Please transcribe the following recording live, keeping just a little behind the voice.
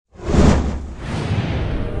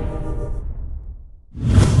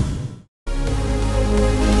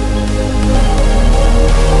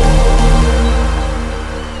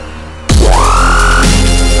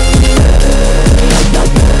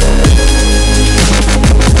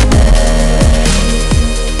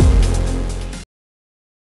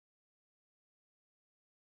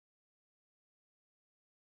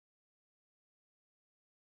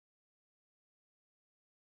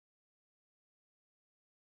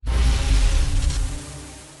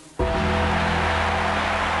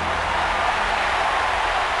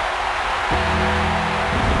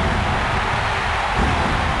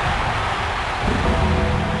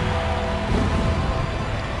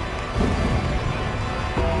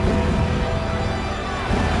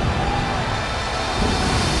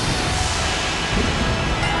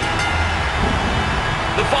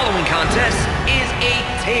contest is a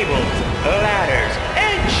tables, ladders,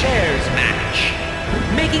 and chairs match.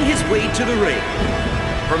 Making his way to the ring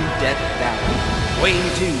from Death Valley, weighing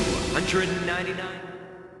 299.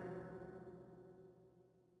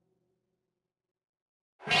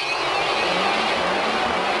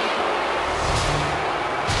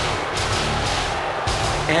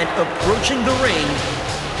 And approaching the ring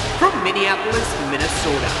from Minneapolis,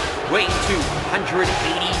 Minnesota, weighing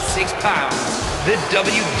 286 pounds, the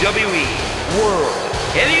WWE World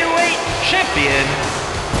Heavyweight Champion,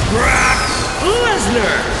 Brock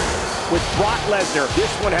Lesnar. With Brock Lesnar, this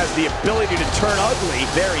one has the ability to turn ugly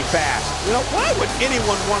very fast. You know, why would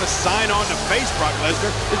anyone want to sign on to face Brock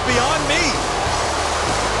Lesnar is beyond me.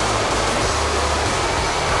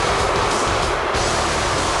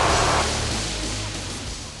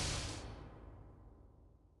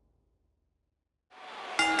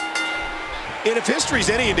 And if history's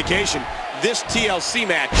any indication, this TLC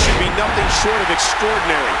match should be nothing short of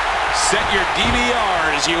extraordinary. Set your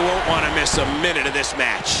DVRs, you won't want to miss a minute of this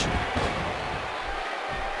match.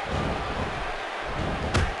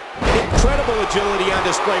 Incredible agility on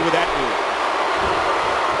display with that move.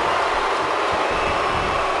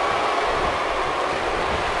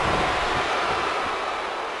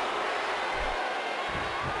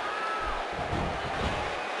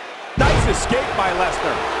 Escape by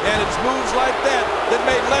Lesnar. And it's moves like that that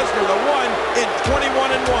made Lesnar the one in 21-1.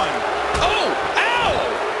 Oh! Ow!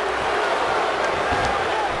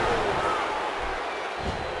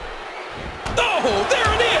 Oh, there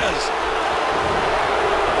it is!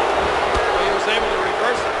 He was able to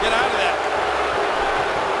reverse it. Get out of that.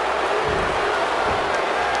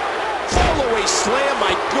 Follow-away slam.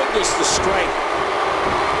 My goodness, the strength.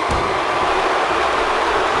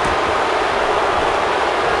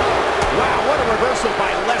 Reversal by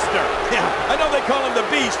Lesnar. Yeah, I know they call him the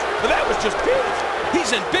Beast, but that was just beautiful. He's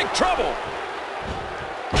in big trouble.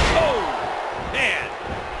 Oh, man.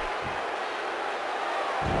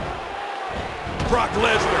 Brock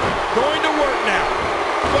Lesnar going to work now.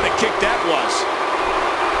 What a kick that was.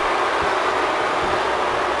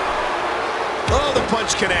 Oh, the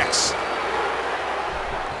punch connects.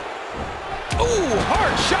 Oh,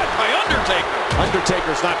 hard shot by Undertaker.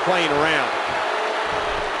 Undertaker's not playing around.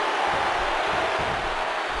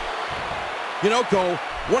 You know, Cole,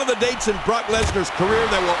 one of the dates in Brock Lesnar's career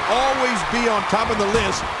that will always be on top of the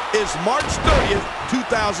list is March 30th,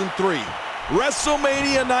 2003.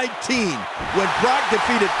 WrestleMania 19, when Brock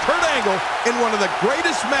defeated Kurt Angle in one of the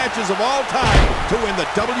greatest matches of all time to win the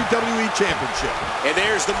WWE Championship. And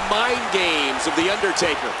there's the mind games of The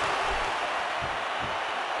Undertaker.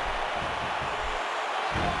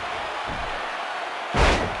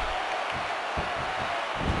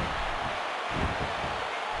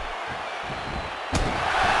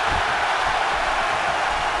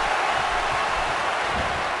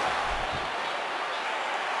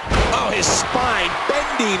 His spine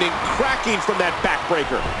bending and cracking from that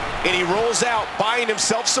backbreaker. And he rolls out, buying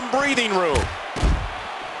himself some breathing room.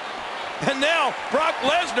 And now, Brock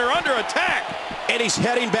Lesnar under attack. And he's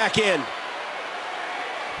heading back in.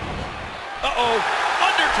 Uh-oh,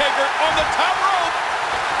 Undertaker on the top rope.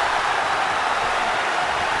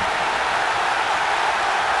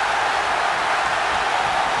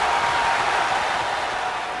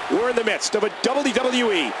 We're in the midst of a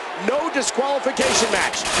WWE no disqualification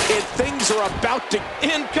match, and things are about to...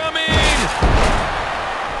 Incoming!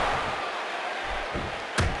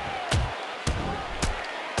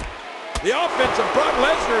 The offense of Brock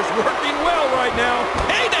Lesnar is working well right now.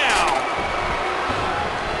 Hey now!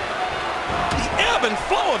 The ebb and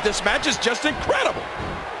flow of this match is just incredible.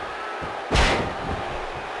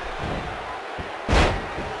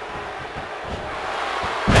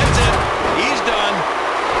 That's it. He's done.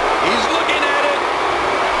 He's looking at it.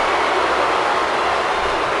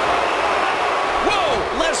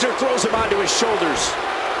 Whoa! Lesnar throws him onto his shoulders.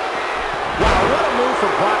 Wow, what a move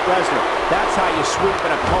from Brock Lesnar. That's how you sweep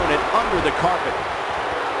an opponent under the carpet.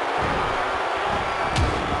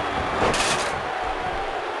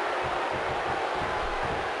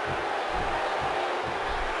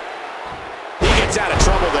 He gets out of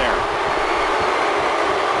trouble there.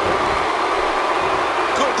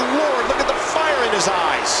 Good Lord, look at the fire in his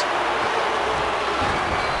eyes.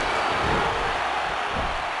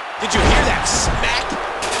 Did you hear that smack?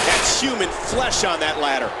 That's human flesh on that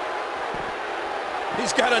ladder.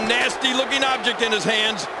 He's got a nasty-looking object in his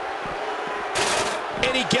hands.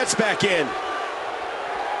 And he gets back in.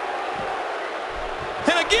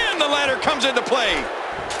 And again, the ladder comes into play.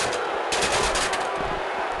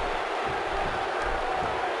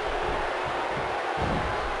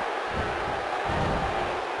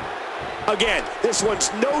 Again, this one's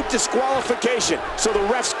no disqualification, so the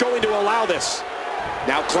ref's going to allow this.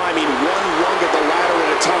 Now climbing one rung of the ladder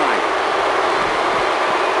at a time.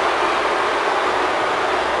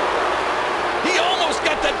 He almost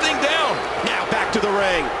got that thing down. Now back to the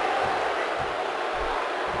ring.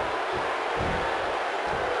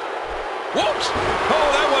 Whoops! Oh,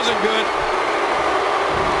 that wasn't good.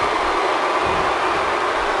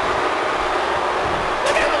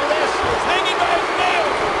 Look at this. He's hanging by his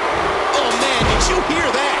nails. Oh, man, did you hear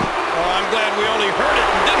that? Oh, I'm glad we only heard it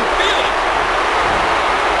and didn't feel it.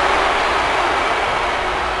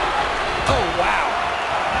 Oh, wow.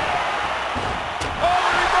 Oh,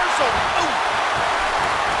 reversal. Oh.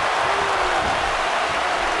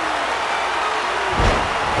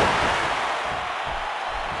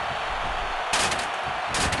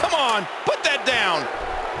 Come on, put that down.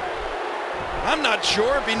 I'm not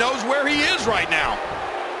sure if he knows where he is right now.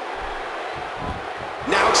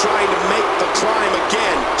 Now trying to make the climb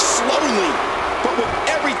again, slowly, but with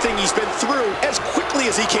everything he's been through, as quickly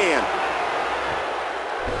as he can.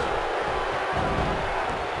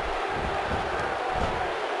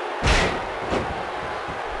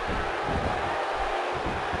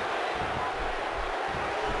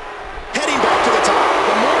 Heading back to the top.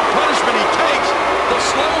 The more punishment he takes, the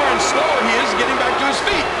slower and slower he is getting back to his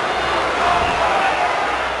feet.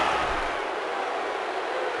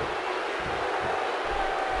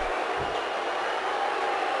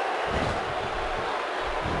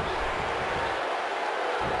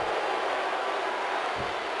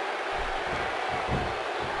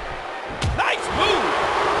 Nice move.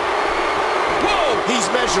 Whoa. He's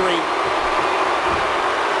measuring.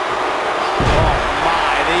 Oh,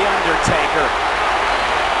 my, the Undertaker.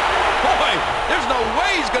 Boy, there's no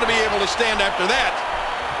way he's going to be able to stand after that.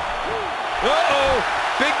 Uh-oh,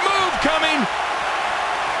 big move coming.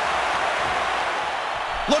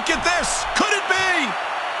 Look at this. Could it be?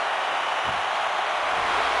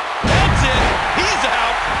 That's it. He's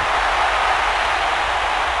out.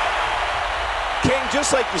 King, just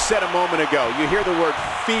like you said a moment ago, you hear the word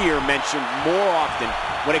fear mentioned more often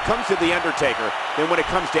when it comes to The Undertaker than when it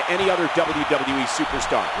comes to any other WWE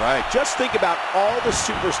superstar. Right. Just think about all the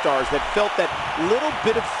superstars that felt that little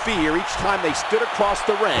bit of fear each time they stood across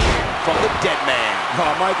the ring from the dead man. Oh,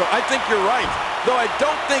 Michael, I think you're right. Though I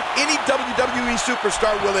don't think any WWE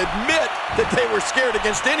superstar will admit that they were scared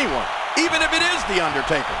against anyone, even if it is The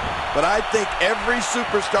Undertaker. But I think every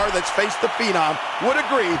superstar that's faced the Phenom would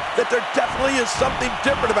agree that there definitely is something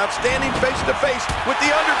different about standing face-to-face with The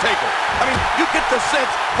Undertaker. I mean, you get the sense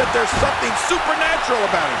that there's something supernatural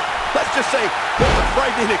about him. Let's just say it's a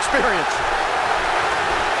frightening experience.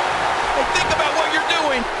 Hey, think about what you're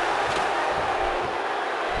doing.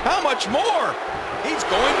 How much more? He's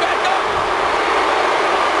going back up.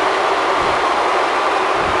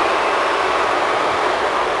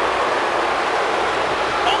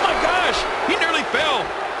 Oh my gosh, he nearly fell.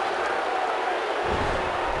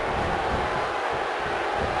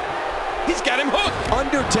 He's got him hooked.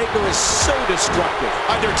 Undertaker is so destructive.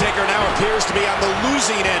 Undertaker now appears to be on the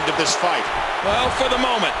losing end of this fight. Well, for the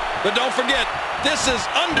moment. But don't forget, this is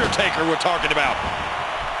Undertaker we're talking about.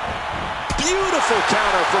 Beautiful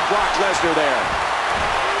counter from Brock Lesnar there.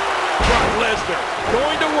 Brock Lesnar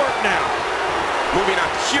going to work now. Moving on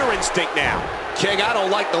pure instinct now. King, I don't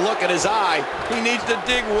like the look in his eye. He needs to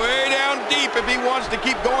dig way down deep if he wants to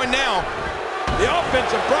keep going now. The offense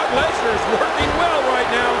of Brock Lesnar is working well right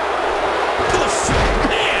now. Oof,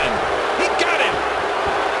 man, he got him.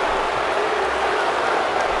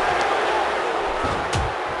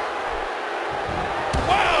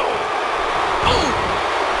 Wow. Oh.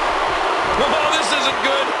 Oh, this isn't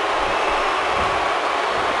good.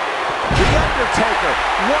 The Undertaker,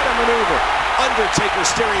 what a maneuver. Undertaker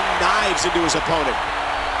staring knives into his opponent.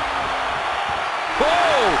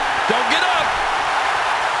 Whoa, don't get up.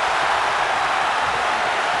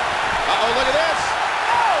 Uh-oh, look at this.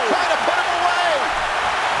 Oh. Trying to put him away.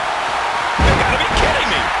 You gotta be kidding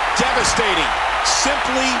me. Devastating.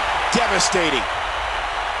 Simply devastating.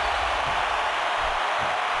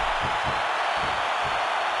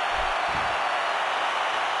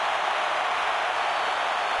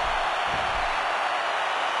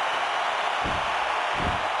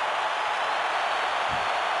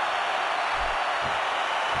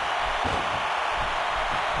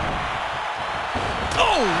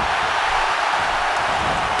 Oh!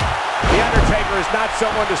 The Undertaker is not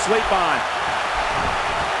someone to sleep on.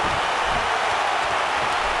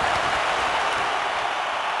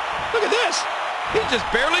 Look at this. He's just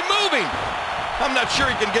barely moving. I'm not sure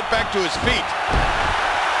he can get back to his feet.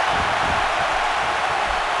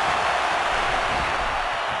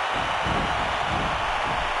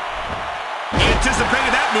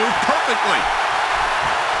 move perfectly.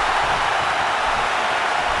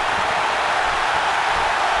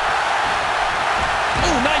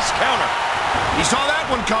 Oh, nice counter. He saw that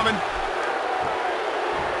one coming.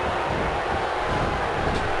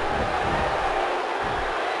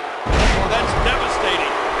 Oh, that's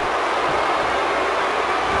devastating.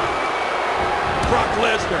 Brock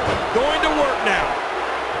Lesnar going to work now.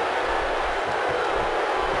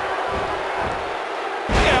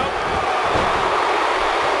 Yeah.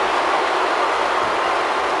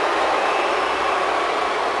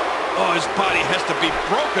 Oh, his body has to be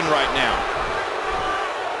broken right now.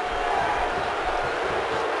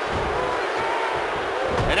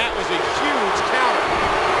 And that was a huge counter.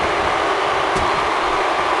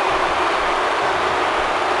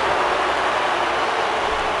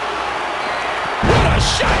 What a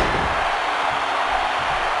shot!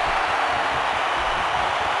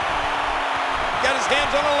 Got his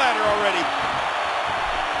hands on a ladder already.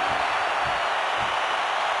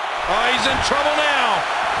 Oh, he's in trouble now.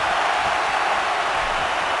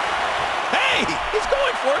 Hey, he's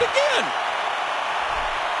going for it again.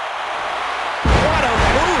 What a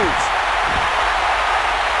move.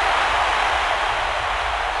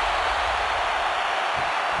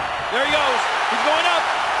 There he goes. He's going up.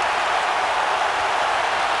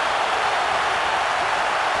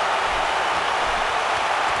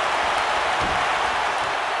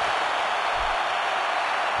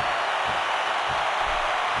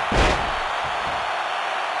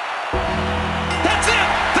 That's it.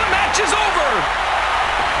 The match is over.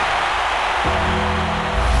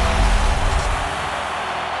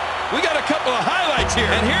 We got a couple of highlights here.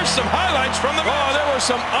 And here's some highlights from the match. Oh, there was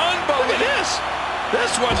some unbelievable. Look at this.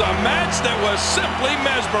 This was a match that was simply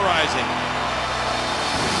mesmerizing.